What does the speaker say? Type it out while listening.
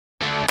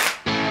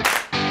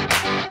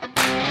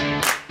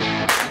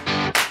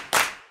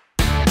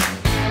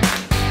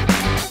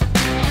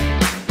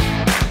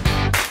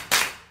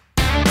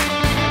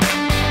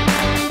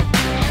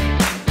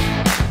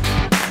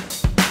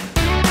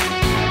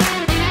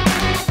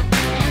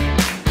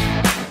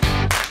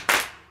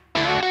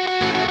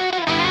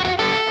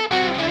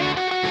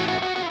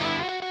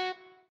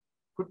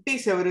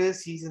குட்டி செவரு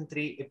season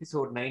 3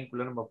 episode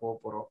 9 நம்ம போக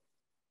போறோம்.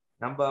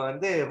 நம்ம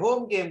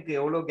ஹோம் கேம்க்கு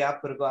எவ்வளவு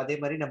கேப் இருக்கோ அதே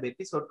மாதிரி நம்ம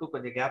எபிசோட்க்கு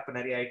கொஞ்சம் கேப்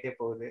நிறைய ஆயிட்டே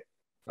போகுது.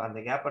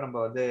 அந்த கேப்பை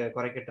நம்ம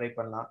குறைக்க ட்ரை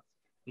பண்ணலாம்.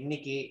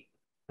 இன்னைக்கு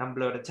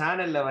நம்மளோட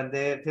சேனல்ல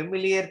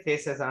ஃபெமிலியர்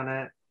ஃபேஸஸ் ஆன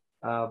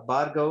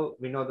பார்கவ்,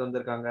 வினோத்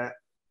வந்திருக்காங்க.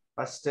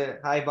 ஃபர்ஸ்ட்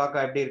ஹாய்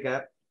பாக்கா, எப்படி இருக்க?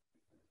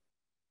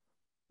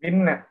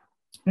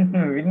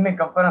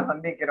 வின்னுக்கு அப்புறம்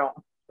சந்திக்கிறோம்.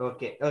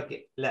 Okay okay.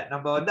 இல்ல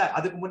நம்ம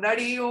அதுக்கு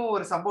முன்னாடியும்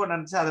ஒரு சம்பவம்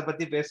நடந்துச்சு, அதை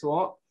பத்தி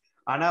பேசுவோம்.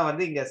 ஆனா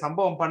இங்க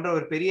சம்பவம் பண்ற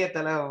ஒரு பெரிய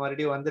தலை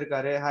மறுபடியும்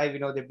வந்திருக்காரு. ஹாய்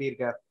வினோத், எப்படி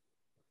இருக்க?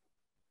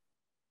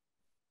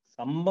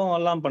 சம்பவம்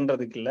எல்லாம்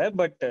பண்றதுக்கு இல்ல,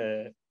 பட்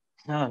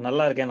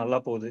நல்லா இருக்கேன், நல்லா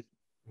போகுது.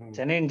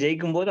 சென்னையின்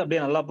ஜெயிக்கும் போது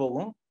அப்படியே நல்லா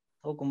போகும்,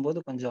 தோக்கும் போது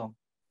கொஞ்சம்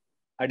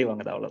அடி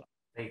வாங்குது, அவ்வளவுதான்.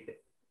 ரைட்.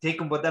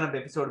 ஜெயிக்கும் போது தான் நம்ம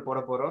எபிசோடு போட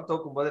போறோம்,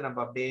 தோக்கும் போது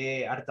நம்ம அப்படியே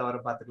அடுத்த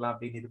வாரம் பாத்துக்கலாம்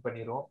அப்படின்னு இது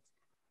பண்ணிடுவோம்.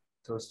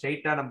 ஸோ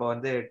ஸ்ட்ரெயிட்டா நம்ம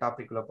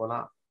டாபிக் உள்ள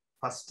போலாம்.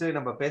 ஃபர்ஸ்ட்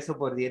நம்ம பேச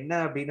போறது என்ன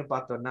அப்படின்னு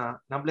பார்த்தோம்னா,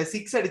 நம்மள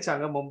 6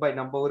 அடிச்சாங்க மும்பை,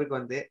 நம்ம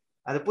ஊருக்கு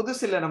அது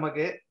புதுசு இல்லை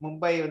நமக்கு.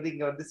 மும்பை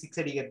இங்க 6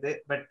 அடிக்கிறது,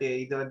 பட்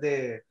இது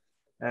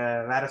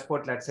வேற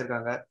ஸ்போர்ட்ல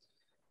அடிச்சிருக்காங்க.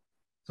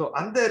 ஸோ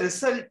அந்த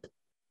ரிசல்ட்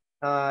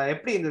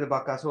எப்படி இருந்தது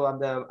பாக்கா? ஸோ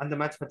அந்த அந்த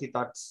மேட்ச் பத்தி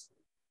தாட்ஸ்.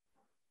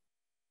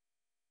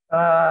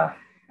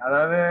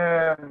 அதாவது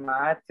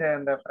மேட்ச்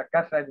இந்த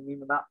பிரகாஷ் ராஜ்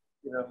மீம் தான்.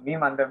 இது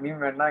மீம், அந்த மீம்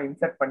வேணா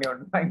இன்சர்ட் பண்ணி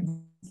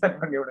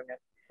விடுங்க.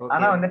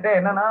 ஆனா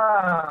என்னன்னா,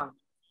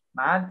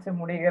 மேட்ச்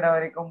முடிகிற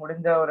வரைக்கும்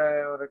முடிஞ்ச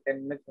ஒரு 10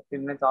 minutes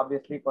 15 minutes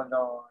ஆப்வியஸ்லி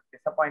கொஞ்சம்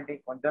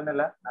டிசப்பாயிண்டிங். கொஞ்சம்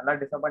இல்லை, நல்லா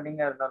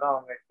டிசப்பாயிண்டிங்கா இருந்தாலும்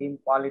அவங்க டீம்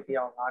குவாலிட்டி,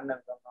 அவங்க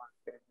ஆடினது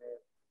தெரிஞ்சு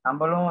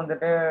நம்மளும்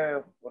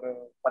ஒரு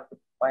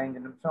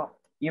 10-15 நிமிஷம்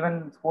ஈவன்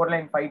ஸ்கோர்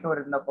லைன் 5-2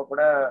 இருந்தப்போ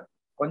கூட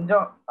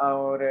கொஞ்சம்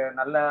ஒரு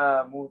நல்ல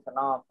மூவ்ஸ்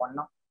எல்லாம்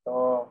பண்ணோம். ஸோ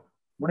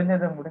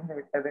முடிஞ்சு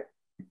விட்டது.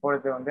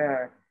 இப்பொழுது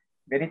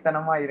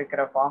வெறித்தனமா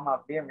இருக்கிற ஃபார்ம்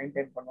அப்படியே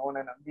மெயின்டைன்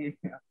பண்ணுவோம்னு நம்பி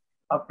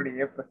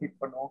அப்படியே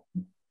ப்ரொசீட் பண்ணுவோம்.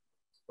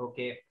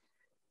 ஓகே.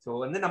 ஸோ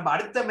நம்ம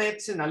அடுத்த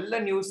மேட்ச் நல்ல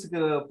நியூஸுக்கு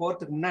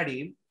போறதுக்கு முன்னாடி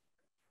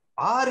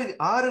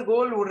 6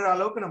 கோல் விடுற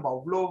அளவுக்கு நம்ம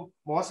அவ்வளோ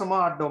மோசமா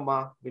ஆட்டோமா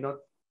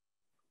வினோத்?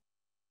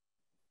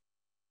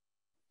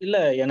 இல்ல,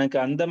 எனக்கு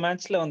அந்த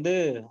மேட்ச்ல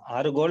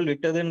 6 கோல்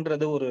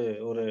விட்டதுன்றது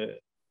ஒரு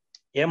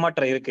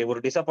ஏமாற்றம் இருக்கு,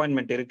 ஒரு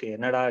டிசப்பாயின்மெண்ட் இருக்கு.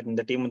 என்னடா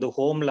இந்த டீம்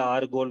ஹோம்ல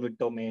 6 கோல்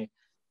விட்டோமே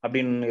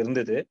அப்படின்னு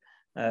இருந்தது.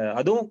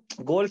 அதுவும்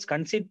கோல்ஸ்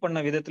கன்சீட் பண்ண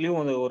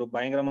விதத்துலயும் ஒரு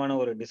பயங்கரமான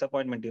ஒரு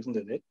டிசப்பாயின்மெண்ட்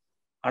இருந்தது.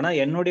 ஆனா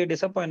என்னுடைய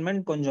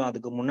டிசப்பாயின்மெண்ட் கொஞ்சம்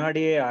அதுக்கு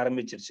முன்னாடியே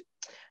ஆரம்பிச்சிருச்சு.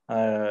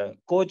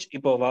 கோச்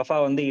இப்போ வஃபா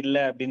இல்ல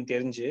அப்படின்னு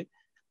தெரிஞ்சு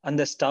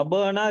அந்த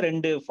ஸ்டபர்னா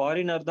 2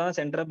 ஃபாரினர் தான்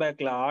சென்டர்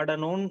பேக்ல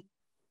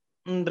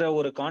ஆடணும்ன்ற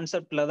ஒரு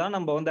கான்செப்ட்ல தான்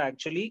நம்ம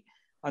ஆக்சுவலி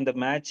அந்த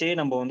மேட்சே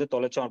நம்ம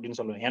தொலைச்சோம் அப்படின்னு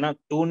சொல்லுவேன். ஏன்னா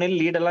 2-0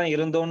 லீடெல்லாம்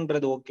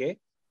இருந்தோன்றது ஓகே,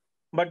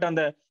 பட்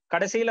அந்த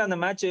கடைசியில அந்த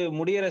மேட்ச்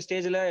முடியிற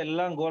ஸ்டேஜ்ல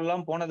எல்லாம்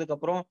கோல்லாம் போனதுக்கு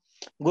அப்புறம்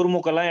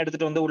குர்முக்கெல்லாம்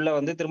எடுத்துட்டு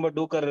உள்ள திரும்ப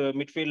டூக்கர்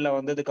மிட்ஃபீல்ட்ல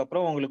வந்ததுக்கு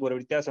அப்புறம் உங்களுக்கு ஒரு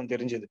வித்தியாசம்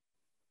தெரிஞ்சுது.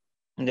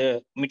 இந்த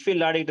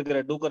மிட்ஃபீல்ட் ஆடிட்டு இருக்கிற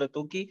டூக்கரை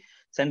தூக்கி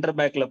சென்டர்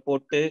பேக்ல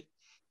போட்டு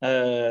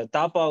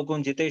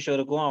தாப்பாவுக்கும்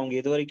ஜிதேஷ்வருக்கும் அவங்க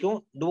இது வரைக்கும்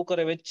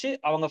டூக்கரை வச்சு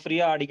அவங்க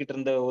ஃப்ரீயா ஆடிக்கிட்டு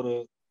இருந்த ஒரு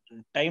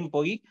டைம்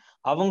போய்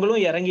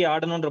அவங்களும் இறங்கி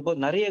ஆடணும்ன்றப்போ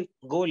நிறைய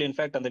கோல்.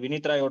 இன்ஃபேக்ட் அந்த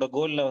வினித் ராயோட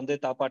கோல்ல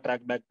தாப்பா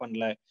ட்ராக் பேக்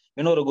பண்ணல,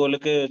 இன்னொரு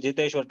கோலுக்கு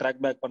ஜிதேஷ்வர்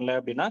ட்ராக் பேக் பண்ணல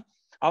அப்படின்னா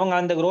அவங்க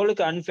அந்த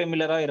ரோலுக்கு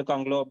அன்ஃபெமிலரா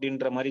இருக்காங்களோ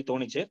அப்படின்ற மாதிரி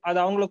தோணுச்சு. அது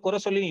அவங்கள குறை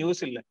சொல்லியும்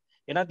யூஸ் இல்லை.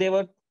 ஏன்னா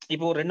தேவர்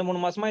இப்போ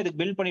 2-3 மாசமா இதுக்கு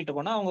பில்ட் பண்ணிட்டு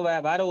இருக்கோம்னா அவங்க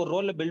வேற ஒரு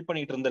ரோல்ல பில்ட்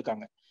பண்ணிட்டு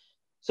இருந்திருக்காங்க.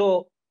 ஸோ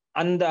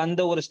அந்த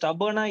அந்த ஒரு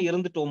ஸ்டபர்னா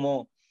இருந்துட்டோமோ,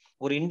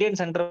 ஒரு இந்தியன்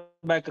சென்டர்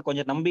பேக்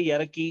கொஞ்சம் நம்பி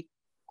இறக்கி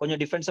கொஞ்சம்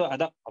டிஃபென்சிவ்.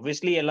 அதான்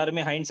ஆப்வியஸ்லி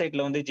எல்லாருமே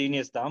ஹைண்ட்சைட்ல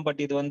ஜீனியஸ் தான்,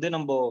 பட் இது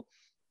நம்ம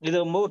இது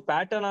ரொம்ப ஒரு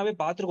பேட்டர்னாவே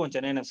பார்த்துருக்கோம்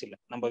சென்னை எஃப்சில.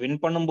 நம்ம வின்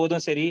பண்ணும்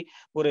போதும் சரி,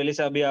 ஒரு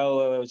எலிசாபியா,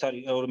 சாரி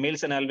ஒரு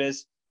மேல்சன் ஆல்வேஸ்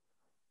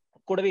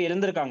கூடவே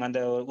இருந்திருக்காங்க.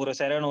 அந்த ஒரு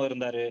செரானோ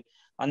இருந்தாரு,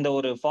 அந்த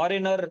ஒரு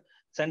ஃபாரினர்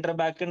சென்டர்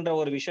பேக்ன்ற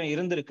ஒரு விஷயம்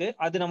இருந்திருக்கு.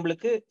 அது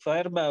நம்மளுக்கு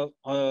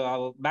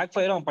பேக்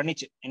ஃபயரும்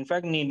பண்ணிச்சு.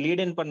 இன்ஃபேக்ட் நீ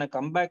லீட் இன் பண்ண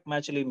கம்பேக்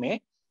மேட்ச்லயுமே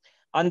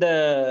அந்த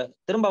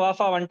திரும்ப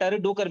வாஃபா வந்துட்டாரு,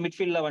 டூக்கர்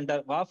மிட்ஃபீல்ட்ல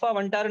வந்துட்டாரு. வாஃபா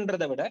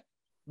வந்துட்டாருன்றதை விட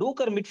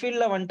டூக்கர்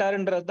மிட்ஃபீல்ட்ல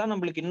வந்துட்டாருன்றது தான்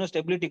நம்மளுக்கு இன்னும்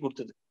ஸ்டெபிலிட்டி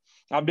கொடுத்தது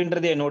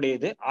அப்படின்றது என்னுடைய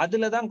இது.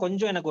 அதுலதான்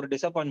கொஞ்சம் எனக்கு ஒரு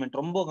டிசப்பாயின்மெண்ட்,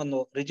 ரொம்ப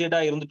கொஞ்சம் ரிஜிடா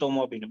இருந்துட்டோமோ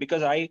அப்படின்னு.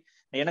 பிகாஸ்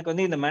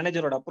எனக்கு இந்த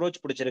மேனேஜரோட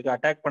அப்ரோச் பிடிச்சிருக்கு.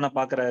 அட்டாக் பண்ண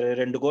பாக்குறாரு,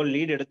 2 கோல்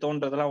லீட்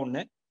எடுத்தோன்றதெல்லாம்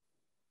ஒண்ணு.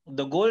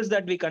 the goals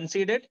that we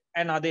conceded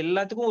and அது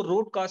எல்லாத்துக்கும் ஒரு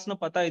ரூட் காஸ்ட்னு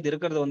பார்த்தா இது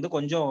இருக்கிறது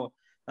கொஞ்சம்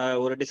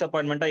ஒரு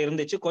டிசப்பாயின்மெண்டா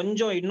இருந்துச்சு.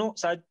 கொஞ்சம் இன்னும்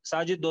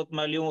சாஜித் தோத்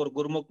மேலயும் ஒரு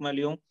குர்முக்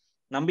மேலயும்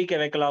நம்பிக்கை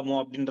வைக்கலாமோ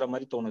அப்படின்ற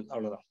மாதிரி தோணுது,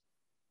 அவ்வளவுதான்.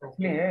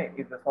 ஆக்சுவலி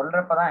இது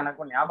சொல்றப்பதான்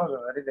எனக்கும்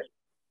ஞாபகம் வருது.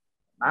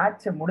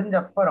 மேட்ச் முடிஞ்ச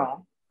அப்புறம்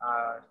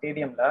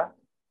ஸ்டேடியம்ல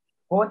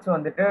கோச்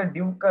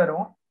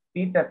டியூக்கரும்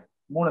பீட்டர்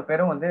 3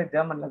 பேரும்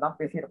ஜெர்மன்ல தான்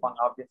பேசியிருப்பாங்க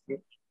ஆப்வியஸ்லி.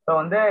 ஸோ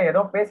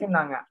ஏதோ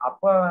பேசியிருந்தாங்க.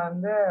 அப்போ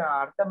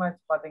அடுத்த மேட்ச்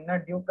பார்த்தீங்கன்னா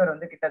டியூக்கர்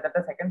கிட்டத்தட்ட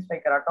செகண்ட்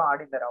ஸ்ட்ரைக்கர் ஆட்டம்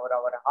ஆடிந்தார்.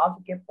 அவர்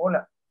ஹாஃப்க்கே போல.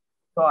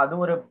 ஸோ அது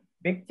ஒரு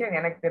பிக் சேஞ்ச்.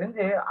 எனக்கு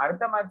தெரிஞ்சு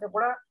அடுத்த மேட்ச்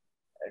கூட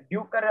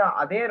டியூக்கர்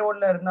அதே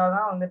ரோல்ல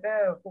இருந்தாதான்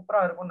சூப்பரா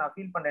இருக்கும்னு நான்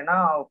ஃபீல் பண்றேன். ஏன்னா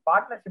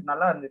பார்ட்னர்ஷிப்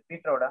நல்லா இருந்துச்சு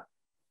பீட்டரோட.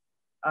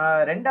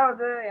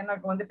 ரெண்டாவது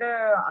எனக்கு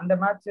அந்த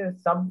மேட்ச்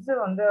சப்ஸ்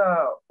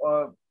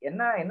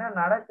என்ன என்ன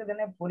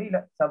நடக்குதுன்னே புரியல.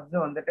 சப்ஸ்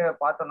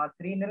பார்த்தோம்னா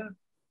 3-0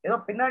 ஏதோ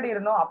பின்னாடி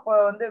இருந்தோம்.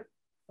 அப்ப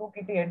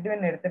தூக்கிட்டு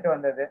எட்வின் எடுத்துட்டு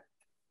வந்தது.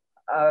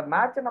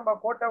 மேட்ச் நம்ம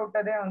கோட்டை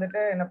விட்டதே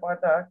வந்துட்டு என்ன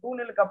பார்த்தா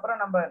 2-0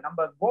 அப்புறம்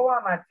நம்ம கோவா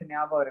மேட்ச்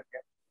ஞாபகம் இருக்கு.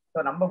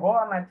 ஸோ நம்ம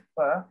கோவா மேட்ச்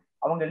இப்ப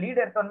அவங்க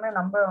லீட் எடுத்தோடனே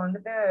நம்ம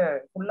வந்துட்டு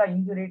ஃபுல்லா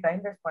இன்ஜுரி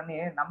டைம் வேஸ்ட் பண்ணி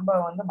நம்ம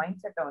வந்து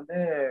மைண்ட் செட்டை வந்து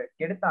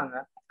கெடுத்தாங்க.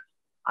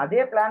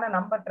 அதே பிளானை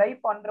நம்ம ட்ரை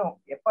பண்றோம்.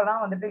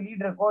 எப்பெல்லாம் வந்துட்டு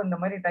லீட் இருக்கோ இந்த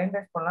மாதிரி டைம்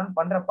வேஸ்ட் பண்ணலாம்னு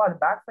பண்றப்போ அது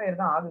பேக் ஃபயர்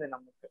தான் ஆகுது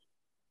நமக்கு.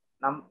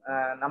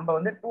 நம்ம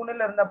வந்து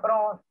 2-0 இருந்த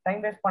அப்புறம்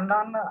டைம் வேஸ்ட்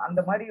பண்ணலான்னு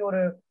அந்த மாதிரி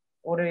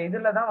ஒரு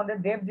இதுலதான் வந்து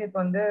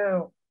தேவ்ஜித் வந்து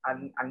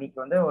அன்னைக்கு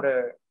வந்து ஒரு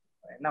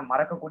என்ன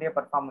மறக்கக்கூடிய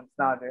பர்ஃபார்மன்ஸ்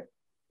தான் அது.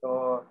 ஸோ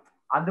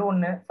அது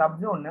ஒண்ணு,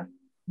 சப்ஜு ஒண்ணு.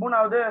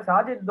 மூணாவது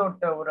சாஜித்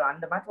தோட்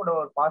அந்த மேட்சோட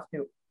ஒரு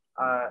பாசிட்டிவ்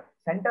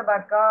சென்டர்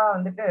பேக்கா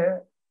வந்துட்டு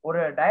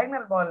ஒரு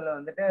டயகனல் பால்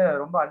வந்துட்டு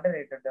ரொம்ப அண்டர்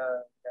ரேட்டட்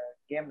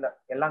கேம்ல.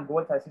 எல்லாம்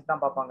கோல்ஸ் அசிஸ்ட்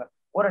தான் பார்ப்பாங்க.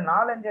 ஒரு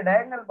 4-5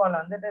 டயகனல்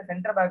பால் வந்துட்டு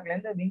சென்டர் பேக்ல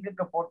இருந்து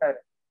விங்குக்கு போட்டாரு.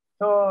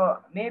 ஸோ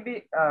மேபி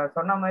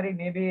சொன்ன மாதிரி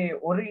மேபி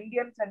ஒரு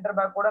இந்தியன் சென்டர்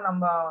பேக் கூட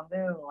நம்ம வந்து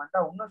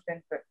வந்தா இன்னும்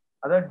ஸ்ட்ரென்த்.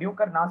 அதாவது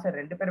டியூக்கர் நாசர்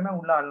 2 பேருமே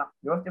உள்ள ஆடலாம்.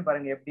 யோசிச்சு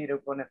பாருங்க எப்படி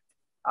இருக்கும்னு.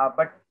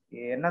 பட்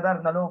என்னதான்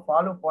இருந்தாலும்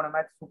ஃபாலோ போன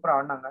மேட்ச் சூப்பரா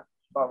ஆடினாங்க.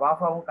 இப்போ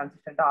வாஃபாவும்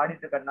கன்சிஸ்டன்டா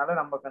ஆடிட்டு இருக்கிறதுனால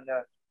நமக்கு அந்த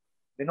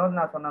வினோத்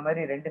நான் சொன்ன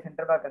மாதிரி 2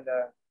 சென்டர் பேக் அந்த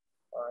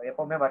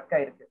எப்பவுமே ஒர்க்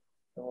ஆயிருக்கு.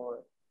 ஸோ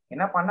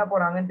என்ன பண்ண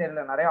போறாங்கன்னு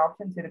தெரியல. நிறைய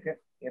ஆப்ஷன்ஸ் இருக்கு,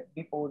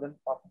 எப்படி போகுதுன்னு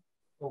பார்ப்போம்.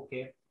 ஓகே,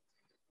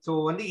 ஸோ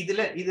வந்து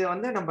இது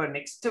வந்து நம்ம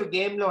நெக்ஸ்ட்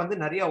கேம்ல வந்து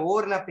நிறைய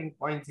ஓவர்லாப்பிங்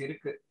பாயிண்ட்ஸ்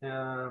இருக்கு.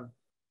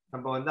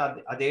 நம்ம வந்து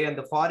அதே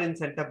அந்த ஃபாரின்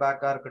சென்டர்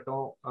பேக்கா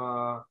இருக்கட்டும்,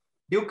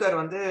 டியூக்கர்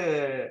வந்து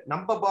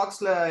நம்ம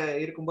பாக்ஸ்ல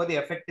இருக்கும்போது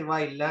எஃபெக்டிவா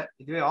இல்லை.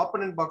 இதுவே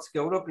ஆப்போனன்ட்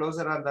பாக்ஸ்க்கு எவ்வளோ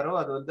க்ளோஸரா இருந்தாரோ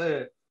அது வந்து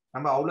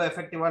நம்ம அவ்வளோ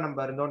எஃபெக்டிவா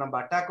நம்ம இருந்தோம். நம்ம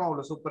அட்டாக்கும்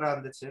அவ்வளோ சூப்பரா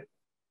இருந்துச்சு.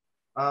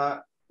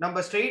 நம்ம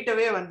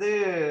ஸ்ட்ரெயிட்டவே வந்து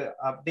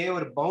அப்படியே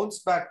ஒரு பவுன்ஸ்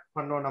பேக்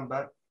பண்ணோம்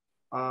நம்ம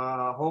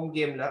ஹோம்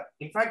கேம்ல.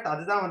 இன்ஃபேக்ட்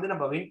அதுதான் வந்து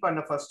நம்ம வின்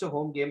பண்ண first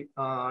home game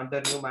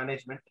under new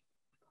management.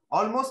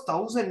 Almost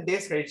 1000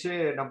 days கழிச்சு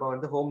நம்ம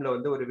வந்து ஹோம்ல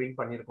வந்து ஒரு வின்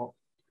பண்ணியிருக்கோம்.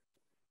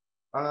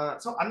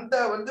 ஸோ அந்த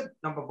வந்து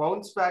நம்ம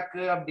பவுன்ஸ் பேக்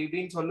அப்படி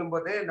இப்படின்னு சொல்லும்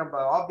போதே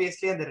நம்ம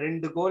ஆப்வியஸ்லி அந்த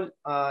 2 கோல்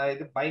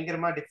இது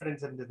பயங்கரமா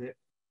டிஃபரன்ஸ் இருந்தது.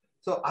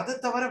 ஸோ அதை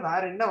தவிர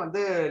வேற என்ன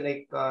வந்து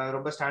லைக்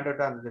ரொம்ப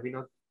ஸ்டாண்டர்டா இருந்தது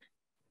வினோத்?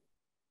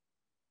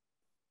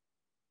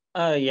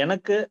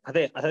 எனக்கு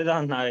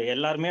அதேதான்.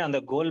 எல்லாருமே அந்த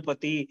கோல்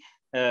பத்தி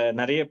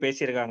நிறைய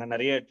பேசியிருக்காங்க.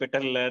 நிறைய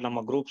ட்விட்டர்ல நம்ம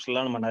குரூப்ஸ்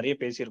எல்லாம் நம்ம நிறைய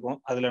பேசியிருக்கோம்.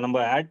 அதுல நம்ம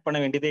ஆட் பண்ண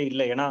வேண்டியதே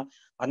இல்லை. ஏன்னா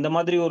அந்த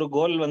மாதிரி ஒரு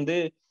கோல் வந்து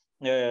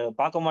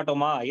பார்க்க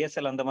மாட்டோமா?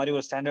 ஐஎஸ்எல் அந்த மாதிரி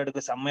ஒரு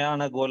ஸ்டாண்டர்டுக்கு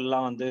செம்மையான கோல்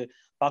எல்லாம் வந்து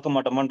பார்க்க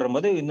மாட்டோமான்ற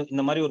போது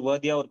இந்த மாதிரி ஒரு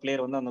வேர்தியா ஒரு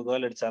பிளேயர் வந்து அந்த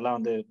கோல் அடிச்சாலாம்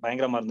வந்து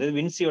பயங்கரமா இருந்தது.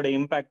 வின்சியோட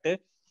இம்பாக்ட்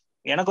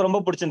எனக்கு ரொம்ப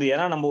பிடிச்சிருந்தது.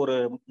 ஏன்னா நம்ம ஒரு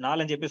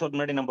 4-5 எபிசோட்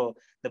முன்னாடி நம்ம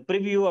இந்த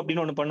ப்ரிவியூ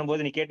அப்படின்னு ஒண்ணு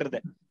பண்ணும்போது நீ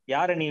கேட்டிருந்தேன்,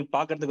 யாரை நீ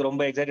பாக்குறதுக்கு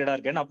ரொம்ப எக்ஸைட்டடா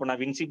இருக்கேன்னு. அப்போ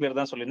நான் வின்சி பேர்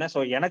தான் சொல்லியிருந்தேன்.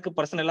 ஸோ எனக்கு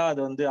பர்சனலா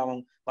அது வந்து அவன்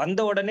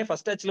வந்த உடனே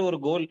ஃபர்ஸ்ட் டச்ல ஒரு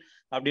கோல்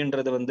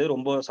அப்படின்றது வந்து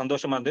ரொம்ப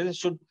சந்தோஷமா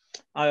இருந்தது.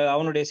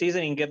 அவனுடைய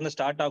சீசன் இங்க இருந்து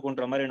ஸ்டார்ட்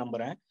ஆகுன்ற மாதிரி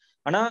நம்புறேன்.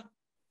 ஆனா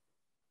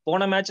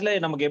போன மேட்ச்ல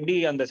நமக்கு எப்படி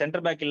அந்த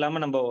சென்டர் பேக் இல்லாம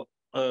நம்ம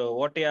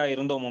ஓட்டையா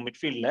இருந்தோமோ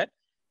மிட்ஃபீல்ட்ல,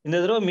 இந்த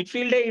தடவை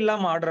மிட்ஃபீல்டே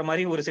இல்லாம ஆடுற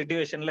மாதிரி ஒரு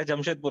சிச்சுவேஷன்ல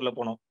ஜம்ஷெட்பூர்ல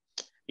போனோம்.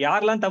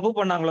 யாரெல்லாம் தப்பு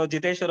பண்ணாங்களோ,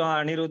 ஜிதேஸ்வரும்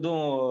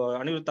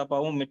அனிருத்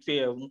தாப்பாவும்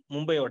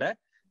மும்பையோட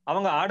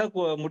அவங்க ஆட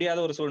முடியாத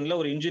ஒரு சூழ்நிலை,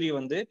 ஒரு இன்ஜுரி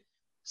வந்து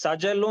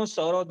சஜலும்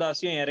சௌரவ்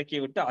இறக்கி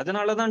விட்டு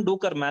அதனாலதான்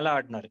டூக்கர் மேல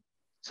ஆடினாரு.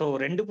 ஸோ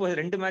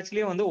ரெண்டு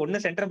மேட்ச்லயும் வந்து ஒன்னு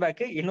சென்டர்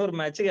பேக்கு, இன்னொரு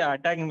மேட்ச்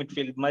அட்டாக்கிங்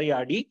மிட்ஃபீல்ட் மாதிரி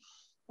ஆடி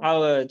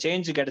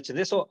சேஞ்ச்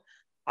கிடைச்சது. ஸோ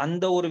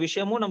அந்த ஒரு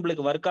விஷயமும்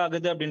நம்மளுக்கு ஒர்க்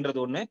ஆகுது அப்படின்றது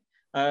ஒண்ணு.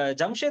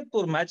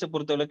 ஜம்ஷெட்பூர் மேட்சை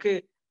பொறுத்தவரைக்கு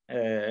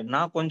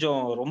நான்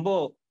கொஞ்சம் ரொம்ப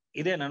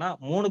இது என்னன்னா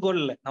 3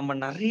 கோல் இல்லை, நம்ம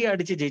நிறைய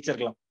அடிச்சு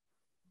ஜெயிச்சிருக்கலாம்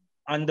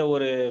அந்த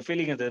ஒரு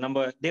ஃபீலிங் இருந்தது. நம்ம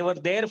தேவர்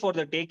தேர் ஃபார்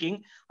த டேக்கிங்.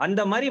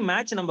 அந்த மாதிரி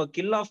மேட்ச் நம்ம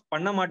கில் ஆஃப்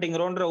பண்ண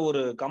மாட்டேங்கிறோன்ற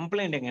ஒரு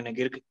கம்ப்ளைண்ட்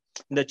எனக்கு இருக்கு.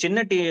 இந்த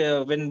சின்ன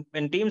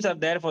when teams are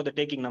there for the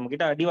taking, நம்ம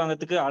கிட்ட அடி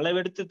வாங்கறதுக்கு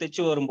அளவெடுத்து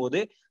தைச்சு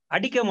வரும்போது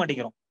அடிக்க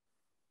மாட்டேங்கிறோம்.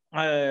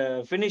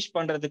 ஃபினிஷ்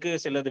பண்றதுக்கு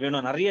சிலது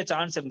வேணும். நிறைய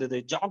சான்ஸ் இருந்தது.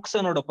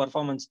 ஜாக்சனோட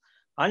பர்ஃபார்மன்ஸ்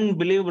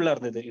அன்பிலீவபிளா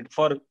இருந்தது.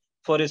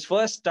 ஃபார் ஹிஸ்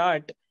ஃபர்ஸ்ட்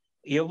ஸ்டார்ட்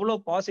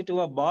எவ்வளவு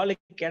பாசிட்டிவா பால்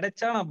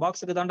கிடைச்சா நான்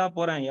பாக்ஸுக்கு தாண்டா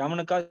போறேன்,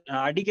 எவனுக்காவது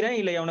அடிக்கிறேன்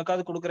இல்ல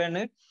எவனுக்காவது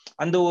கொடுக்குறேன்னு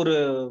அந்த ஒரு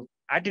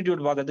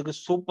ஆட்டிடியூட் பார்க்கறதுக்கு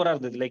சூப்பரா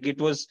இருந்தது. லைக்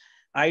இட் வாஸ்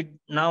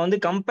நான் வந்து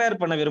கம்பேர்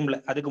பண்ண விரும்பல.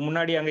 அதுக்கு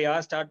முன்னாடி அங்க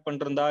யார் ஸ்டார்ட்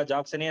பண்றா,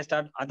 ஜாக்சனே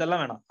ஸ்டார்ட்,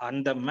 அதெல்லாம் வேணாம்.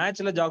 அந்த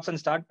மேட்ச்ல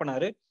ஜாக்சன் ஸ்டார்ட்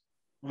பண்ணாரு,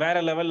 வேற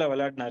லெவல்ல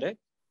விளையாடினாரு.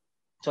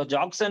 So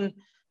Jackson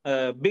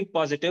big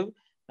positive.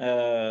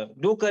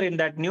 டூக்கர் in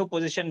that new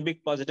position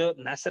big positive.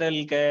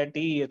 நசரல்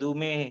கேட்டி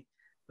எதுவுமே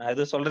நான்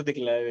எதுவும்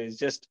சொல்றதுக்கு இல்லை.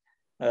 ஜஸ்ட்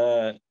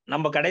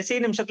நம்ம கடைசி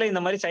நிமிஷத்துல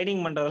இந்த மாதிரி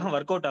சைனிங் பண்றதெல்லாம்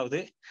ஒர்க் அவுட் ஆகுது.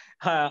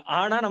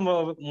 ஆனா நம்ம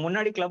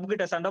முன்னாடி கிளப்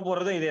கிட்ட சண்டை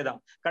போடுறதும் இதேதான்.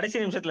 கடைசி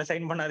நிமிஷத்துல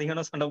சைன்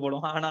பண்ணாதீங்கன்னு சண்டை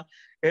போடுவோம். ஆனா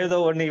ஏதோ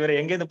ஒண்ணு இவர்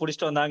எங்க இருந்து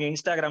புடிச்சிட்டு வந்தாங்க,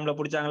 இன்ஸ்டாகிராம்ல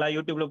புடிச்சாங்களா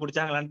யூடியூப்ல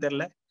புடிச்சாங்களான்னு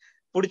தெரியல,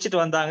 புடிச்சிட்டு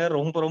வந்தாங்க.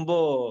 ரொம்ப ரொம்ப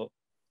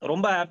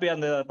ரொம்ப ஹாப்பியா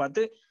இருந்ததை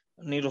பார்த்து.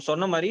 நீ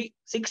சொன்ன மாதிரி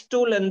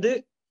 6-2ல இருந்து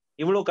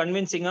இவ்வளவு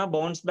கன்வின்சிங்கா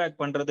பவுன்ஸ் பேக்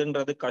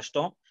பண்றதுன்றது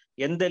கஷ்டம்.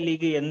 எந்த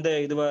லீக்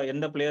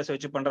எந்த பிளேயர்ஸ்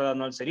வச்சு பண்றதா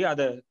இருந்தாலும் சரி,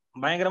 அதை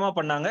பயங்கரமா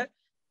பண்ணாங்க.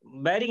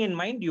 bearing in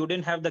mind you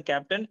didn't have the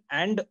captain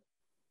and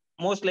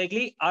most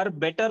likely are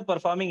better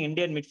performing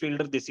Indian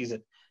midfielder this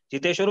season.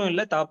 ஜிதேஸ்வரும்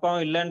இல்ல,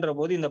 தாப்பாவும் இல்லன்ற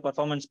போது இந்த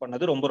பெர்ஃபார்மன்ஸ்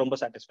பண்ணது ரொம்ப ரொம்ப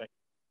சாட்டிஸ்ஃபை.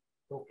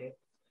 ஓகே,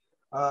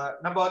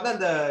 நம்ம வந்து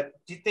அந்த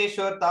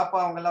ஜிதேஸ்வர் தாப்பா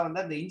அவங்க எல்லாம்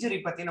வந்து அந்த இன்ஜுரி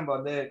பத்தி நம்ம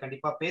வந்து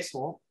கண்டிப்பா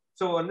பேசுவோம்.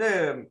 ஸோ வந்து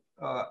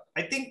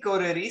ஐ திங்க்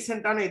ஒரு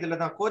ரீசெண்டான இதுல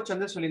தான் கோச்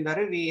வந்து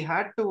சொல்லியிருந்தாரு, we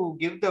had to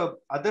give the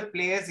other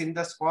players in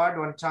the squad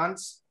one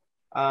chance.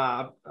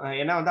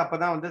 ஏன்னா வந்து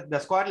அப்பதான் வந்து இந்த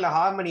ஸ்குவாட்ல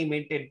ஹார்மனி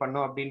மெயின்டைன்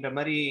பண்ணும் அப்படின்ற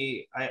மாதிரி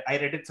I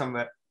read it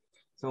somewhere.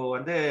 So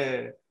வந்து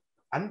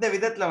அந்த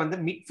விதத்துல வந்து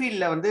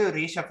மிட்ஃபீல்ட்ல வந்து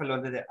ரீஷஃபில்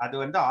வந்தது. அது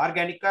வந்து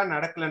ஆர்கானிக்கா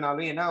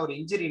நடக்கலனாலும் ஏன்னா ஒரு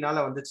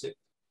இன்ஜுரினால வந்துச்சு.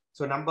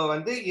 ஸோ நம்ம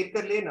வந்து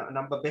இருக்கிறதுலே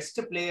நம்ம பெஸ்ட்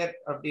பிளேயர்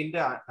அப்படின்ட்டு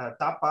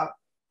தாப்பா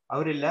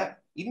அவர் இல்ல.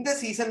 இந்த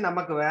சீசன்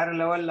நமக்கு வேற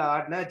லெவல்ல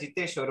ஆடின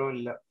ஜித்தேஸ்வரும்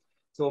இல்ல.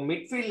 ஸோ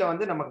மிட்ஃபீல்ட்ல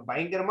வந்து நமக்கு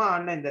பயங்கரமா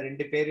ஆடின இந்த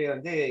 2 பேர்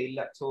வந்து இல்ல.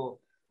 ஸோ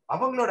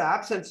அவங்களோட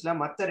ஆப்சன்ஸ்ல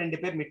மத்த 2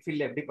 பேர்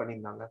மிட்ஃபீல்ட்ல எப்படி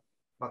பண்ணியிருந்தாங்க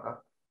பாக்கா?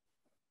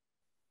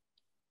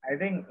 ஐ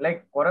திங்க்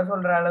லைக் குறை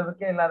சொல்ற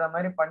அளவுக்கே இல்லாத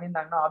மாதிரி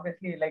பண்ணியிருந்தாங்கன்னா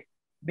obviously like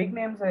big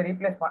names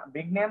replace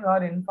big names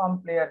R inform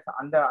players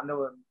அந்த அந்த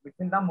ஒரு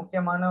மிட்ஃபீல்ட் தான்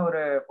முக்கியமான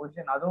ஒரு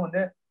பொசிஷன். அதுவும்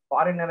வந்து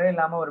ஃபாரினரே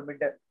இல்லாம ஒரு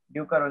மிட்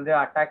டியூக்கர் வந்து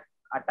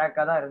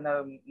அட்டாக்கா தான் இருந்த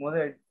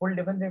போது ஃபுல்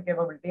டிஃபென்சிவ்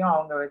கேப்பபிலிட்டியும்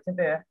அவங்க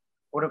வச்சுட்டு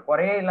ஒரு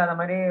குறையே இல்லாத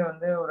மாதிரி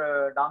வந்து ஒரு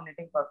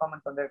டாமினேட்டிங்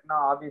பர்ஃபார்மன்ஸ் வந்திருக்குன்னா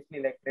obviously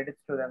like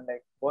credits to them.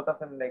 Like both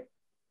of them like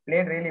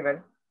played really well.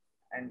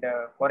 And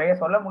குறைய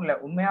சொல்ல முடியல.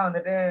 உண்மையா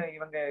வந்துட்டு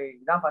இவங்க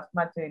இதான் ஃபர்ஸ்ட்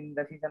மேட்ச்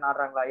இந்த சீசன்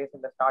ஆடுறாங்களா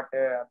ஐஎஸ்எல்ல ஸ்டார்ட்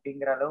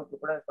அப்படிங்கிற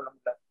அளவுக்கு கூட சொல்ல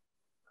முடியல.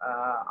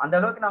 அந்த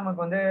அளவுக்கு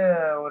நமக்கு வந்து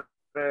ஒரு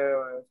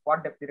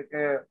ஸ்பாட் டெப்த்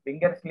இருக்கு,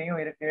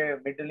 விங்கர்ஸ்லயும் இருக்கு,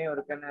 மிட்லயும்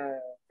இருக்குன்னு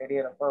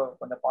தெரியறப்போ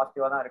கொஞ்சம்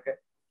பாசிட்டிவா தான் இருக்கு.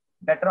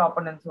 பெட்டர்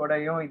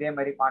ஆப்பனன்ஸோடையும் இதே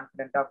மாதிரி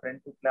கான்ஃபிடென்ட்டா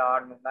ஃப்ரெண்ட்ஷிப்ல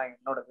ஆடணும் தான்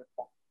என்னோட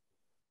விருப்பம்.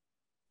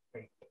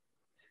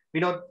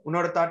 வினோத்,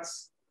 உன்னோட தாட்ஸ்?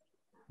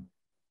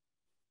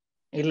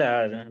 இல்ல,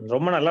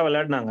 ரொம்ப நல்லா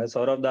விளையாடினாங்க.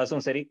 சௌரவ்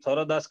தாஸும் சரி,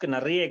 சௌரவ் தாஸ்க்கு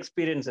நிறைய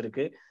எக்ஸ்பீரியன்ஸ்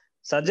இருக்கு,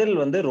 சஜல்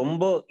வந்து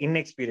ரொம்ப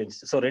இன்எக்ஸ்பீரியன்ஸ்.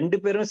 ஸோ 2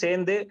 பேரும்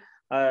சேர்ந்து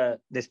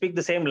தி ஸ்பீக்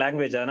த சேம்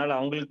லாங்குவேஜ். அதனால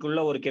அவங்களுக்குள்ள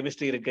ஒரு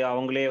கெமிஸ்ட்ரி இருக்கு.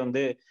 அவங்களே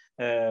வந்து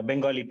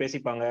பெங்காலி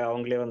பேசிப்பாங்க.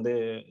 அவங்களே வந்து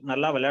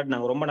நல்லா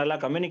விளையாடினாங்க, ரொம்ப நல்லா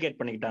கம்யூனிகேட்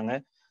பண்ணிக்கிட்டாங்க.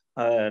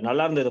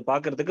 நல்லா இருந்தது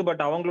பாக்குறதுக்கு.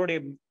 பட் அவங்களுடைய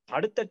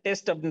அடுத்த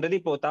டெஸ்ட் அப்படின்றது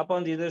இப்போ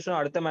தாப்பாந்து இது வருஷம்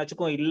அடுத்த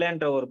மேட்சுக்கும்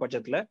இல்லைன்ற ஒரு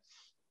பட்சத்துல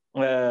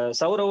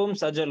சௌரவும்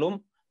சஜலும்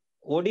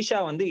ஒடிஷா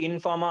வந்து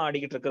இன்ஃபார்மா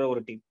ஆடிக்கிட்டு இருக்கிற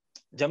ஒரு டீம்.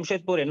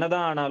 ஜம்ஷெட்பூர்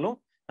என்னதான் ஆனாலும்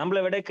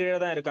நம்மளை விட கீழே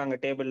தான் இருக்காங்க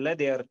டேபிள்ல.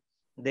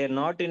 தேர்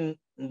not in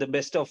the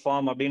best of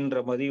form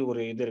அப்படின்ற மாதிரி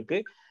ஒரு இது இருக்கு.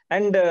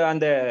 அண்ட்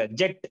அந்த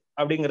ஜெட்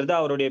அப்படிங்கிறது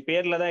அவருடைய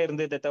பேர்ல தான்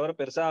இருந்ததை தவிர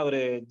பெருசா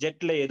அவரு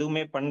ஜெட்ல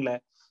எதுவுமே பண்ணல.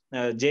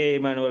 ஜே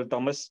இமானுவல்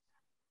தாமஸ்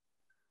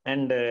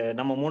அண்ட்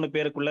நம்ம 3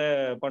 பேருக்குள்ள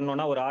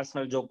பண்ணோம்னா ஒரு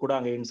ஆர்சனல் ஜோக் கூட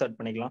அங்க இன்சர்ட்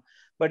பண்ணிக்கலாம்.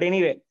 But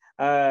anyway,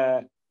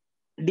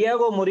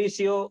 Diego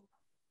மொரிசியோ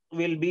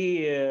will be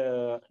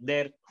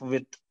there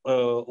with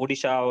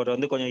Odisha. அவர்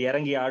வந்து கொஞ்சம்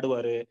இறங்கி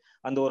ஆடுவாரு.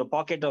 அந்த ஒரு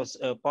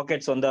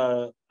பாக்கெட்ஸ் வந்து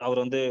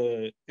அவர் வந்து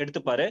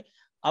எடுத்துப்பாரு.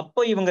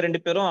 அப்போ இவங்க 2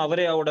 பேரும்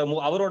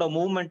அவரோட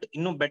மூவ்மெண்ட்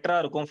இன்னும் பெட்டரா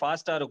இருக்கும்,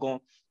 ஃபாஸ்டா இருக்கும்,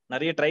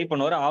 நிறைய ட்ரை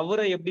பண்ணுவாரு.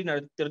 அவரை எப்படி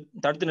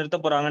தடுத்து நிறுத்த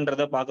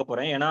போறாங்கன்றத பார்க்க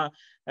போறேன். ஏன்னா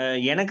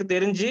எனக்கு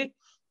தெரிஞ்சு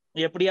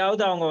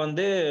எப்படியாவது அவங்க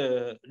வந்து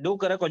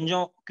டூக்கரை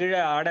கொஞ்சம் கீழே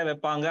ஆட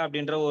வைப்பாங்க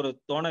அப்படின்ற ஒரு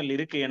தோணல்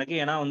இருக்கு எனக்கு.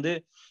 ஏன்னா வந்து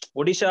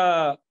ஒடிஷா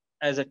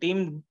ஆஸ் அ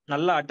டீம்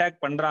நல்லா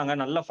அட்டாக் பண்றாங்க,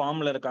 நல்ல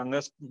ஃபார்ம்ல இருக்காங்க,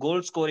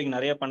 கோல் ஸ்கோரிங்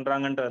நிறைய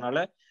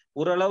பண்றாங்கன்றதுனால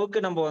ஓரளவுக்கு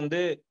நம்ம வந்து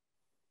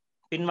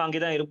பின்வாங்கி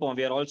தான் இருப்போம்.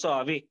 we are also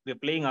away, we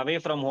are playing away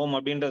from home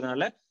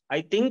அப்படின்றதுனால I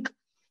think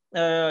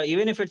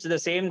even if it's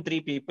the same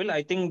 3 people,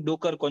 I think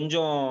டூக்கர்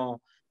கொஞ்சம்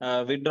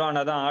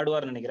விட்ரானா தான்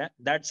ஆடுவார்னு நினைக்கிறேன்.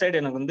 தட் சைடு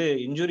எனக்கு வந்து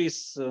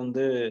இன்ஜுரிஸ்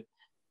வந்து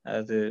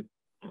அது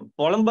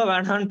புலம்ப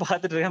வேணான்னு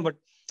பார்த்துட்டு இருக்கேன். பட்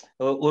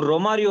ஒரு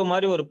ரொமாரியோ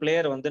மாதிரி ஒரு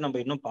பிளேயர் வந்து நம்ம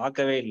இன்னும்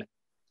பார்க்கவே இல்லை.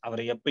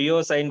 அவர் எப்பயோ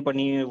சைன்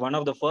பண்ணி one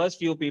of the first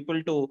few people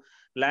to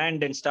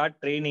land and start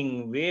training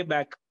way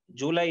back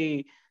July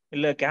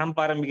இல்ல கேம்ப்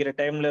ஆரம்பிக்கிற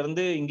டைம்ல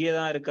இருந்து இங்கே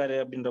தான் இருக்காரு.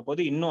 அப்படின்ற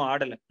போது இன்னும்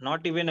ஆடல.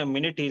 Not even a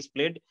minute he's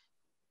played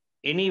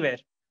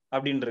anywhere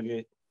அப்படின்றது.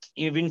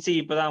 வின்சி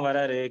இப்பதான்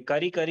வராரு.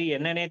 கரி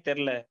என்னன்னே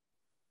தெரியல,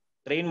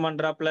 ட்ரெயின்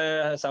பண்றாப்ல,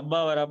 சப்பா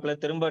வராப்ல,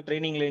 திரும்ப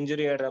ட்ரைனிங்ல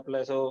இன்ஜுரி ஆயிடுறாப்ல.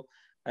 ஸோ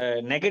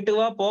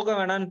நெகட்டிவா போக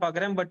வேணான்னு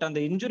பாக்குறேன். பட் அந்த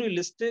இன்ஜுரி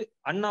லிஸ்ட்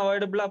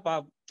அன்அவாய்டபிளா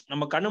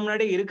நம்ம கண்ணு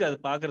முன்னாடியே இருக்கு அது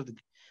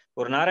பாக்குறதுக்கு.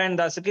 ஒரு நாராயண்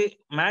தாஸுக்கு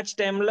மேட்ச்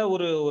டைம்ல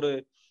ஒரு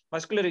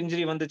மஸ்குலர்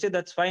இன்ஜுரி வந்துச்சு,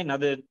 தட்ஸ் ஃபைன்,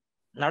 அது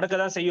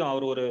நடக்கதான் செய்யும்.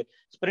 அவர் ஒரு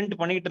ஸ்பிரிண்ட்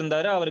பண்ணிட்டு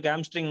இருந்தாரு, அவருக்கு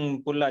ஹாம்ஸ்ட்ரிங்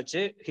புல்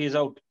ஆச்சு, ஹி இஸ்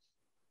அவுட்.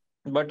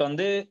 பட்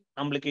வந்து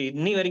நம்மளுக்கு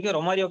இன்னி வரைக்கும்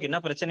ரொமாரியோக்கு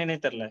என்ன பிரச்சனைனே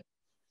தெரியல.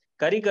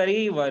 கரி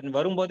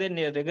வரும்போதே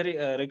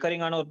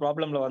ரிகரிங்கான ஒரு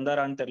ப்ராப்ளம்ல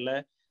வந்தாரான்னு தெரியல.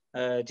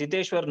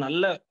 ஜிதேஷ்வர்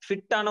நல்ல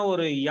ஃபிட்டான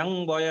ஒரு யங்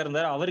பாயா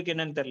இருந்தாரு, அவருக்கு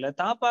என்னன்னு தெரியல.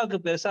 தாப்பாக்கு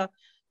பெருசா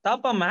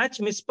தாப்பா மேட்ச்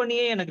மிஸ்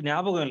பண்ணியே எனக்கு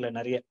ஞாபகம் இல்லை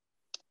நிறைய.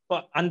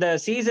 அந்த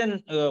சீசன்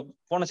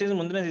போன சீசன்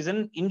முந்தின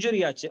சீசன்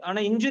இன்ஜுரி ஆச்சு. ஆனா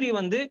இன்ஜுரி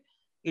வந்து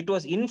it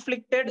was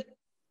inflicted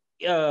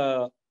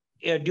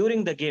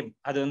during the game.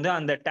 அது வந்து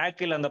அந்த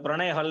டேக்கிள், அந்த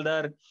பிரணய்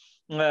ஹல்தார்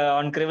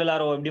ஆன்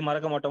கிரிவலாரோ எப்படி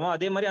மறக்க மாட்டோமோ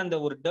அதே மாதிரி அந்த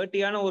ஒரு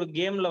டர்ட்டியான ஒரு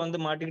கேம்ல வந்து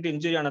மாட்டிக்கிட்டு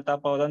இன்ஜுரி ஆன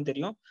தாப்பாவை தான்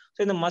தெரியும். ஸோ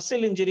இந்த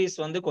மசில் இன்ஜுரிஸ்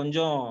வந்து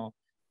கொஞ்சம்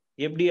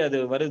எப்படி அது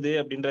வருது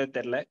அப்படின்றது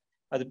தெரியல.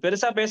 அது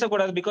பெருசா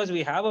பேசக்கூடாது because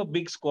we have a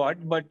big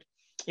squad. But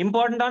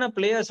இம்பார்ட்டன்டான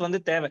பிளேயர்ஸ் வந்து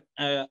தேவை.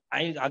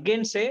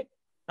 அகெயின்ஸ்டே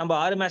நம்ம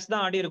 6 மேட்ச்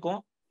தான் ஆடி இருக்கோம்,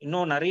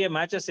 இன்னும் நிறைய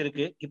மேட்சஸ்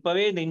இருக்கு.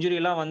 இப்பவே இந்த இன்ஜுரி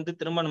எல்லாம் வந்து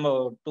திரும்ப நம்ம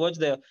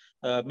டுவர்ட்ஸ் த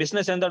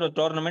பிசினஸ் எந்த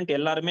டோர்னமெண்ட்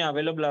எல்லாருமே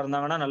அவைலபிளா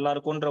இருந்தாங்கன்னா நல்லா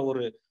இருக்கும்ன்ற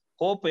ஒரு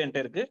ஹோப்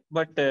என்கிட்ட இருக்கு.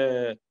 But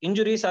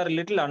injuries R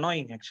little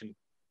annoying actually.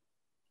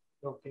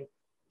 Okay,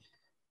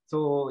 so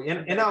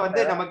ஏன்னா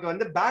வந்து நமக்கு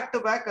வந்து பேக் டு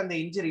பேக் அந்த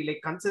இன்ஜுரி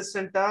லைக்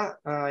கன்சிஸ்டன்டா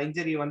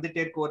இன்ஜுரி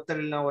வந்துட்டே இருக்கு ஒருத்தர்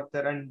இல்லைன்னா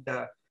ஒருத்தர். அண்ட்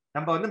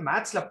நம்ம வந்து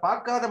மேட்ச்ல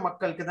பார்க்காத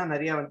மக்களுக்கு தான்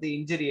நிறைய வந்து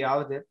இன்ஜுரி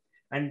ஆகுது.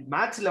 அண்ட்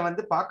மேட்ச்ல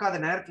வந்து பார்க்காத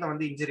நேரத்துல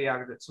வந்து இன்ஜுரி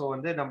ஆகுது. ஸோ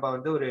வந்து நம்ம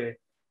வந்து ஒரு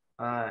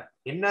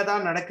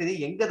என்னதான் நடக்குது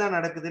எங்கதான்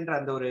நடக்குதுன்ற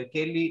அந்த ஒரு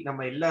கேள்வி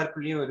நம்ம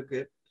எல்லாருக்குள்ளயும் இருக்கு.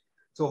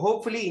 ஸோ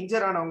ஹோப்ஃபுல்லி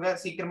இன்ஜர் ஆனவங்க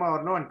சீக்கிரமா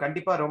வரணும். அண்ட்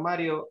கண்டிப்பா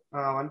ரொமாரியோ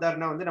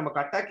வந்தாருன்னா வந்து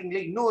நமக்கு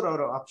அட்டாக்கிங்ல இன்னொரு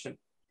ஒரு ஆப்ஷன்.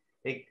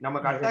 லைக்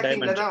நமக்கு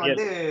அட்டாக்கிங்ல தான்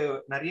வந்து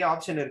நிறைய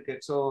ஆப்ஷன் இருக்கு.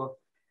 ஸோ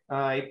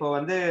இப்போ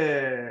வந்து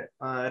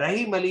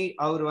ரஹீம் அலி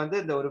அவர் வந்து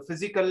இந்த ஒரு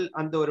பிசிக்கல்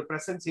அந்த ஒரு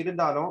பிரசன்ஸ்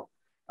இருந்தாலும்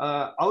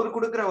அவரு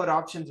கொடுக்குற ஒரு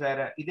ஆப்ஷன்ஸ்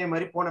வேற. இதே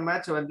மாதிரி போன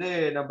மேட்ச் வந்து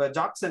நம்ம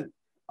ஜாக்சன்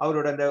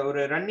அவரோட அந்த ஒரு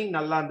ரன்னிங்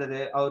நல்லா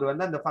இருந்தது. அவர்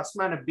வந்து அந்த ஃபர்ஸ்ட்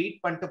மேனை பீட்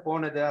பண்ணிட்டு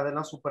போனது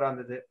அதெல்லாம் சூப்பரா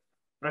இருந்தது.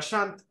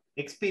 Prashanth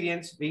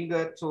experience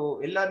winger. ஸோ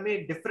எல்லாருமே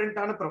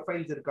டிஃப்ரெண்டான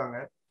ப்ரொஃபைல்ஸ் இருக்காங்க.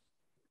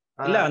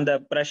 இல்ல அந்த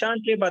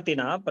பிரசாந்த்லயே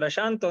பாத்தீங்கன்னா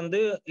பிரசாந்த் வந்து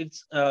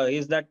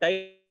இஸ் தட்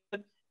டைப்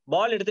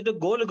பால் எடுத்துட்டு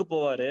கோலுக்கு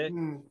போவாரு.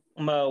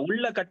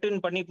 உள்ள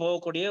கட்டின் பண்ணி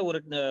போகக்கூடிய ஒரு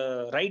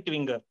ரைட்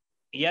விங்கர்,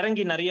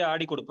 இறங்கி நிறைய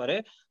ஆடி கொடுப்பாரு.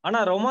 ஆனா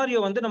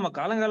ரொமாரியோ வந்து நம்ம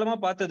காலங்காலமா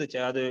பார்த்ததுச்சு.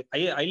 அது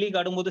ஐ லீக்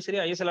ஆடும்போதும்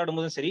சரி ஐஎஸ்எல்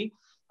ஆடும்போதும் சரி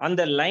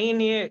அந்த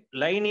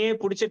லைனையே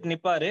புடிச்சிட்டு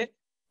நிப்பாரு.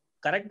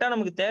 கரெக்டா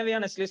நமக்கு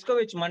தேவையான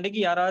ஸ்லிஸ்கோவிச் மண்டைக்கு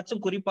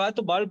யாராச்சும்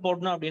குறிப்பாத்து பால்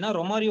போடணும் அப்படின்னா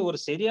ரொமாரியோ ஒரு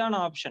சரியான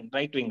ஆப்ஷன்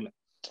ரைட் விங்ல.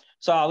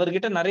 சோ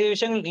அவர்கிட்ட நிறைய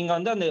விஷயங்கள். நீங்க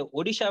வந்து அந்த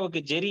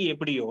ஒடிஷாவுக்கு ஜெரி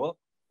எப்படியோ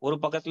ஒரு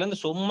பக்கத்துல இருந்து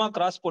சும்மா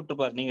கிராஸ்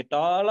போட்டுப்பாரு, நீங்க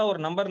டாலா ஒரு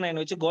நம்பர்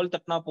 9 வச்சு கோல்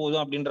தட்டினா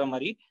போதும் அப்படின்ற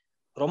மாதிரி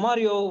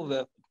ரொமாரியோ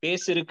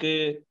பேஸ் இருக்கு.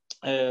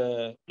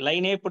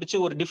 லைனே பிடிச்சி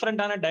ஒரு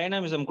டிஃப்ரெண்டான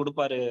டைனாமிசம்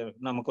கொடுப்பாரு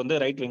நமக்கு வந்து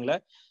ரைட் விங்ல.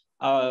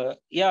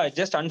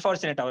 ஜஸ்ட்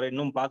அன்பார்ச்சுனேட் அவரை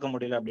இன்னும் பார்க்க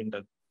முடியல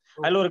அப்படின்றது.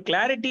 அதுல ஒரு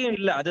கிளாரிட்டியும்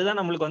இல்லை. அதுதான்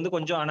நம்மளுக்கு வந்து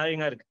கொஞ்சம்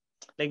அனாயிங்கா இருக்கு.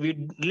 Like we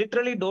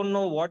literally don't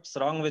know what's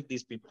wrong with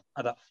these people.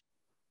 அதான்.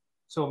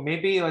 ஸோ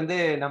மேபி வந்து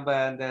நம்ம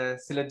அந்த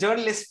சில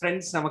ஜேர்னலிஸ்ட்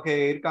ஃப்ரெண்ட்ஸ் நமக்கு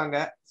இருக்காங்க.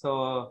 ஸோ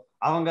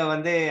அவங்க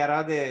வந்து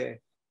யாராவது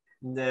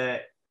இந்த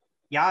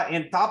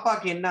என்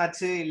தாப்பாக்கு என்ன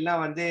ஆச்சு இல்ல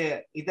வந்து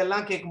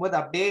இதெல்லாம் கேட்கும்போது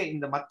அப்படியே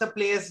இந்த மற்ற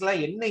பிளேயர்ஸ்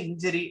எல்லாம் என்ன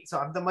இன்ஜுரி, ஸோ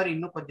அந்த மாதிரி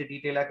இன்னும் கொஞ்சம்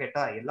டீட்டெயிலா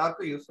கேட்டா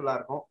எல்லாருக்கும் யூஸ்ஃபுல்லா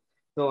இருக்கும்.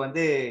 ஸோ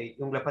வந்து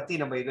இவங்களை பத்தி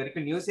நம்ம இது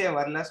வரைக்கும் நியூஸே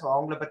வரல. ஸோ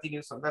அவங்கள பத்தி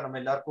நியூஸ் வந்தா நம்ம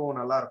எல்லாருக்கும்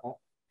நல்லா இருக்கும்.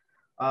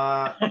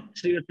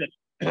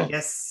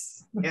 எஸ்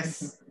எஸ்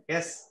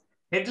எஸ்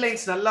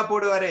ஹெட்லைன்ஸ் நல்லா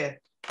போடுவாரு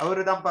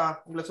அவருதான்ப்பா,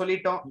 உங்களை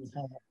சொல்லிட்டோம்.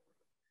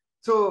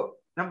 ஸோ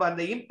நம்ம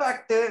அந்த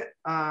இம்பாக்ட்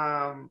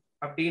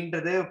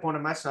அப்படின்றது போன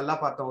மேட்ச் நல்லா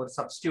பார்த்தோம் ஒரு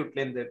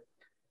சப்ஸ்டியூட்ல இருந்து.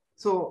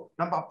 ஸோ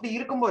நம்ம அப்படி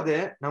இருக்கும்போது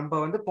நம்ம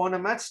வந்து போன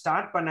மேட்ச்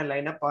ஸ்டார்ட் பண்ண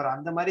லைனப் ஆர்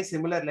அந்த மாதிரி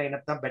சிமிலர்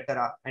லைனப் தான்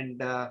பெட்டரா?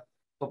 அண்ட்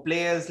இப்போ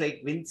பிளேயர்ஸ் லைக்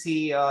வின்சி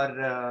ஆர்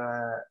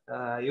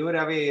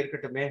இவராகவே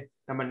இருக்கட்டுமே,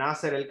 நம்ம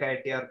நாசர் எல்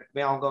கயட்டியா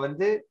இருக்கட்டுமே, அவங்க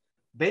வந்து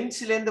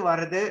பெஞ்ச்ல இருந்து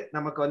வர்றது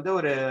நமக்கு வந்து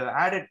ஒரு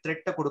ஆடட்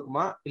த்ரெட்டை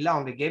கொடுக்குமா இல்ல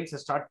அவங்க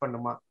கேம்ஸை ஸ்டார்ட்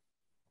பண்ணுமா?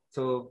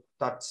 So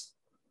thoughts.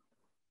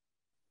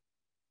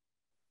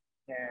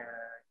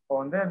 இப்போ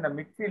வந்து இந்த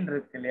மிட்ஃபீல்ட்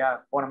இருக்கு இல்லையா,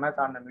 போன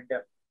மேட்ச் ஆடின மிட்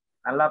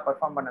நல்லா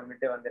பெர்ஃபார்ம் பண்ண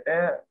மிட் வந்துட்டு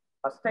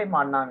ஃபர்ஸ்ட் டைம்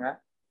ஆடினாங்க.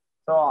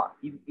 ஸோ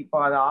இப்போ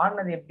அதை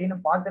ஆடினது எப்படின்னு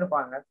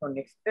பார்த்துருப்பாங்க. ஸோ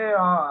நெக்ஸ்ட்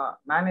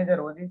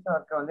மேனேஜர்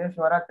ஒடிசாவுக்கு வந்து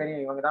ஷுவரா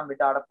தெரியும் இவங்க தான்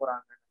மிட் ஆட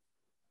போறாங்க.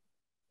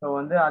 ஸோ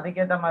வந்து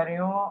அதுக்கேற்ற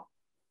மாதிரியும்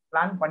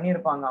பிளான்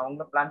பண்ணியிருப்பாங்க,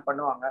 அவங்க பிளான்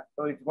பண்ணுவாங்க.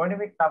 So it's going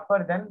to be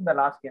tougher then the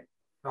last game.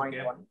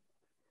 Point 1.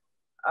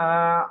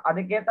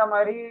 அதுக்கேற்ற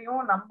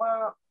மாதிரியும்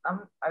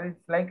அது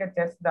இட்ஸ் லைக் அ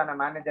செஸ் தானே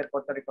மேனேஜர்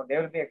பொறுத்த வரைக்கும். தே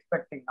வில் பி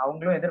எக்ஸ்பெக்டிங்,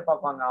 அவங்களும்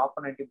எதிர்பார்ப்பாங்க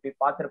ஆப்போனன்ட் இப்படி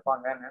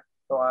பார்த்துருப்பாங்கன்னு.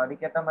 ஸோ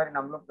அதுக்கேற்ற மாதிரி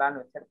நம்மளும் பிளான்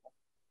வச்சிருப்போம்.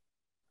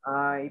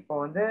 இப்போ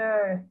வந்து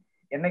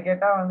என்ன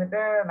கேட்டா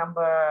வந்துட்டு நம்ம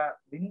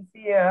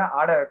வின்சிய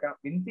ஆட வைக்கணும்.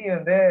 வின்சி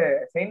வந்து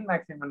செயின்ட்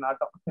மேக்சிமன்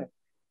ஆட்டம்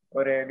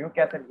ஒரு நியூ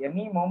கேசல்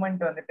எனி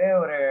மூமெண்ட் வந்துட்டு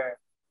ஒரு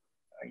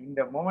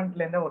இந்த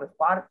மூமெண்ட்ல இருந்து ஒரு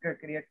ஸ்பார்க்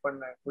கிரியேட்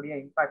பண்ணக்கூடிய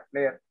இம்பாக்ட்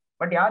பிளேயர்.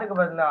 பட் யாருக்கு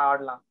பதிலாக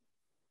ஆடலாம்?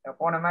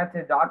 போன மேட்ச்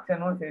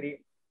ஜாக்சனும் சரி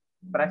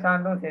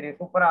பிரசாந்தும் சரி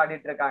சூப்பரா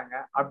ஆடிட்டு இருக்காங்க.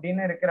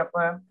 அப்படின்னு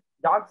இருக்கிறப்ப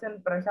ஜாக்சன்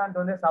பிரசாந்த்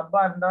வந்து சப்பா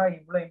இருந்தா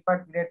இவ்வளவு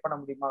இம்பாக்ட் கிரியேட் பண்ண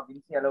முடியுமா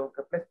வின்சி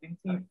அளவுக்கு? பிளஸ்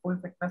வின்சி ஃபுல்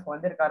ஃபிட்னஸ்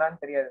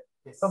வந்திருக்காரான்னு தெரியாது.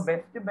 ஸோ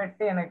பெஸ்ட்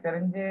பெட் எனக்கு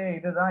தெரிஞ்சு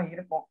இதுதான்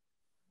இருக்கும்.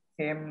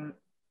 சேம்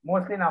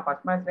மோஸ்ட்லி நான்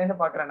ஃபர்ஸ்ட் மேட்ச்ல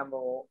இருந்து பாக்குறேன், நம்ம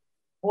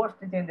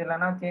போஸ்ட் சேஞ்ச்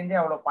இல்லைன்னா சேஞ்சே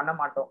அவ்வளவு பண்ண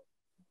மாட்டோம்.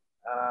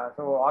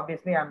 So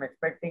obviously I am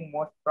expecting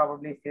most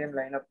probably same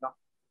lineup தான்.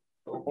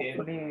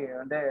 ஹோப்ஃபுல்லி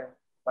வந்து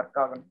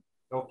ஒர்க் ஆகணும்.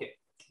 ஓகே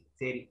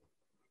சரி,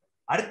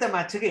 அடுத்த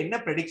மேட்சுக்கு என்ன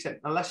ப்ரெடிக்ஷன்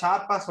நல்லா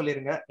ஷார்ப்பா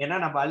சொல்லிருங்க. ஏன்னா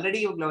நம்ம ஆல்ரெடி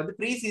இவங்களை வந்து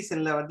ப்ரீ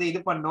சீசன்ல வந்து இது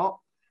பண்ணோம்,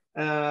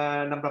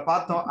 நம்ம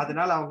பார்த்தோம்.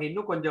 அதனால அவங்க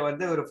இன்னும் கொஞ்சம்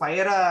வந்து ஒரு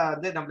ஃபயரா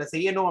வந்து நம்மள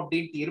செய்யணும்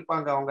அப்படின்ட்டு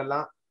இருப்பாங்க அவங்க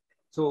எல்லாம்.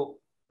 ஸோ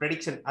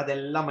ப்ரெடிக்ஷன்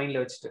அதெல்லாம்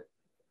மைண்ட்ல வச்சுட்டு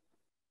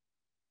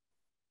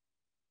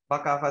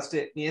பாக்கா ஃபர்ஸ்ட்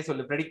நீயே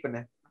சொல்லு, ப்ரெடிக்ட்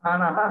பண்ணு.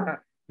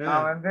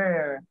 நான் வந்து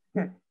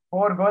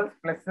 4 goals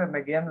பிளஸ் இந்த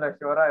கேம்ல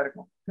ஷூரா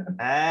இருக்கும்.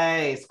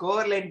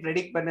 ஸ்கோர் லைன்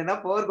ப்ரெடிக்ட் பண்ணுனா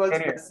 4 goals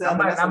பிளஸ்.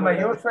 நம்ம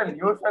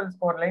யூசுவல்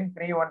ஸ்கோர் லைன்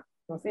 3-1.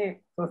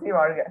 சுசி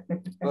வாழ்க.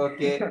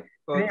 Okay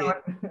okay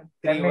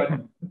 3-1.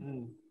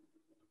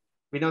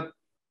 வினோத்?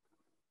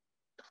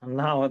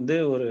 நான் வந்து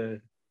ஒரு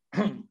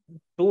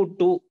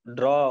 2-2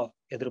 டிரா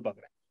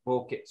எதிர்பார்க்கிறேன்.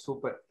 Okay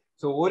super.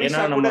 சோ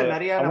ஒரிஷா கூட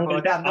நிறைய நம்ம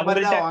வந்து அந்த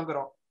மாதிரி தான்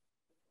வாங்குறோம்.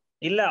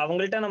 இல்ல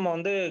அவங்கள்ட்ட நம்ம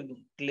வந்து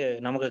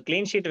நமக்கு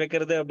கிளீன் ஷீட்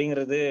வைக்கிறது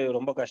அப்படிங்கிறது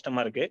ரொம்ப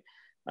கஷ்டமா இருக்கு.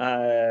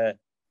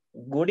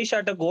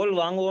 ஒடிஷாட்ட கோல்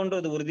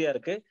வாங்குவோன்றது உறுதியா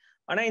இருக்கு.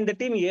 ஆனா இந்த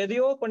டீம்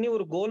எதையோ பண்ணி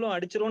ஒரு கோலும்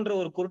அடிச்சிரும்ன்ற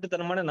ஒரு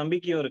குருட்டுத்தனமான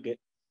நம்பிக்கையும் இருக்கு.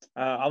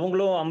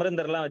 அவங்களும்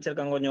அமரிந்தர் எல்லாம்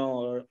வச்சிருக்காங்க, கொஞ்சம்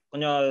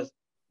கொஞ்சம்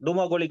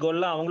டூமா கோலி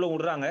கோல்லாம் அவங்களும்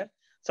விடுறாங்க.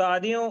 சோ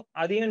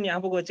அதையும்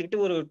ஞாபகம்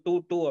வச்சுக்கிட்டு ஒரு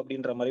 2-2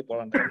 அப்படின்ற மாதிரி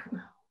போலாம்.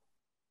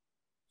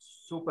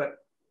 சூப்பர்.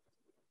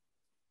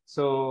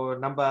 சோ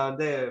நம்ம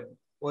வந்து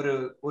ஒரு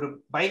ஒரு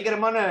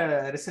பயங்கரமான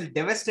ரிசல்ட்,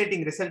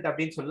 டெவஸ்டேட்டிங் ரிசல்ட்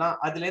அப்படின்னு சொல்லலாம்.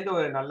 அதுல இருந்து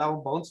ஒரு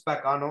நல்லாவும் பவுன்ஸ்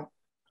பேக் ஆனோம்.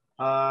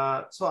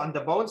 ஸோ அந்த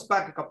பவுன்ஸ்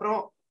பேக்கு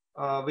அப்புறம்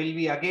will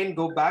we again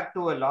go back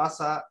to a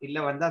லாஸா, இல்ல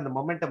வந்து அந்த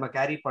மொமெண்ட் நம்ம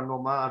கேரி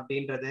பண்ணுவோமா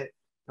அப்படின்றது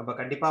நம்ம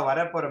கண்டிப்பா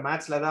வரப்போற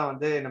மேட்ச்ல தான்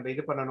வந்து நம்ம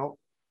இது பண்ணணும்.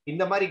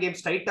 இந்த மாதிரி கேம்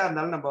ஸ்ட்ரைட்டா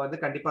இருந்தாலும் நம்ம வந்து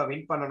கண்டிப்பா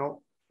வின் பண்ணணும்.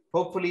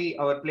 ஹோப்ஃபுல்லி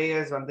அவர்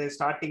பிளேயர்ஸ் வந்து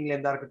ஸ்டார்டிங்ல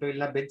இருந்தா இருக்கட்டும்,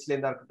 இல்ல பெஞ்ச்ல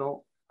இருந்தா இருக்கட்டும்,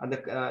 அந்த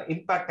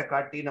இம்பாக்டை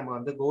காட்டி நம்ம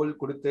வந்து கோல்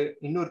கொடுத்து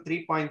இன்னொரு 3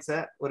 பாயிண்ட்ஸை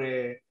ஒரு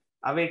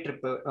அவே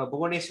ட்ரிப்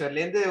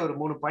புவனேஸ்வர்ல இருந்து ஒரு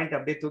 3 பாயிண்ட்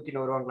அப்படியே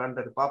தூக்கிட்டு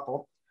வருவாங்களான்றது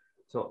பார்ப்போம்.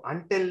 So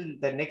until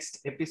the next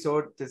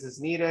episode, this is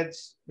Neeraj,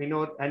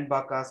 Vinod and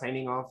Baka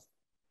signing off.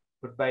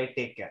 Goodbye,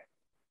 take care.